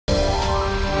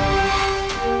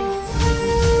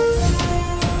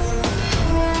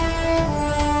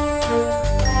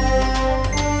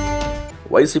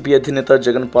YCP అధినేత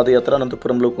జగన్ పాదయాత్ర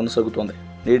అనంతపురంలో కొనసాగుతోంది.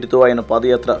 నేటితో ఆయన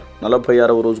పాదయాత్ర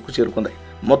 46వ రోజుకు చేరుకుంది.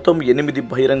 మొత్తం 8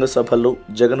 బహిరంగ సభల్లో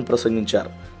జగన్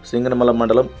ప్రసంగించారు. సింగనమల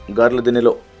మండలం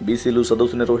గార్లదిన్నెలో బీసీలు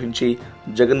సదస్సు నిర్వహించి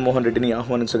జగన్మోహన్ రెడ్డిని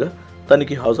ఆహ్వానించగా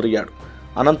తనకి హాజరయ్యాడు.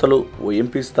 అనంతలో ఓ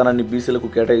ఎంపీ స్థానాన్ని బీసీలకు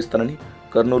కేటాయిస్తానని,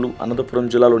 కర్నూలు, అనంతపురం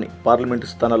జిల్లాలోని పార్లమెంటు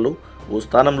స్థానాల్లో ఓ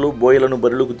స్థానంలో బోయలను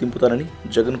బరిలోకి దింపుతానని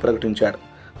జగన్ ప్రకటించాడు.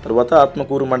 తర్వాత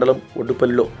ఆత్మకూరు మండలం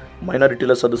ఒడ్డుపల్లిలో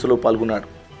మైనారిటీల సదస్సులో పాల్గొన్నాడు.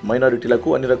 మైనారిటీలకు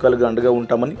అన్ని రకాలుగా అండగా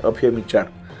ఉంటామని అభయమిచ్చాడు.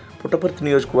 పుట్టపర్తి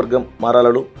నియోజకవర్గం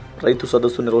మారాలలో రైతు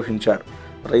సదస్సు నిర్వహించాడు.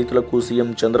 రైతులకు సీఎం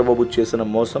చంద్రబాబు చేసిన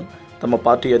మోసం, తమ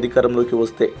పార్టీ అధికారంలోకి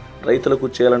వస్తే రైతులకు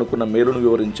చేయాలనుకున్న మేలును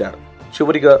వివరించాడు.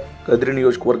 చివరిగా కదిరి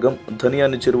నియోజకవర్గం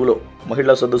ధనియాని చెరువులో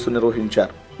మహిళా సదస్సు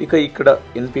నిర్వహించారు. ఇక్కడ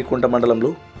ఎన్పీ కుంట మండలంలో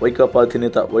వైకాపా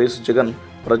అధినేత వైఎస్ జగన్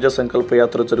ప్రజా సంకల్ప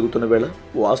యాత్ర జరుగుతున్న వేళ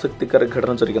ఓ ఆసక్తికర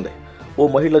ఘటన జరిగింది. ఓ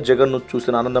మహిళ జగన్ను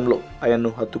చూసిన ఆనందంలో ఆయన్ను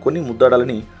హత్తుకొని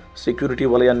ముద్దాడాలని సెక్యూరిటీ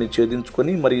వలయాన్ని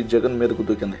ఛేదించుకొని మరీ జగన్ మీదకు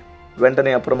దూకింది.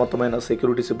 వెంటనే అప్రమత్తమైన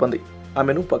సెక్యూరిటీ సిబ్బంది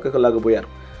ఆమెను పక్కకు లాగబోయారు.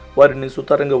 వారిని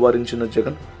సుతారంగా వారించిన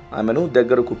జగన్ ఆమెను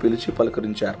దగ్గరకు పిలిచి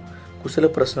పలకరించారు. కుశల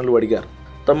ప్రశ్నలు అడిగారు.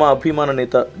 తమ అభిమాన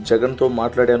నేత జగన్తో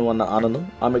మాట్లాడాను అన్న ఆనందం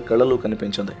ఆమె కళ్ళలో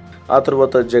కనిపించింది. ఆ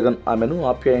తరువాత జగన్ ఆమెను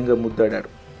ఆప్యాయంగా ముద్దాడాడు.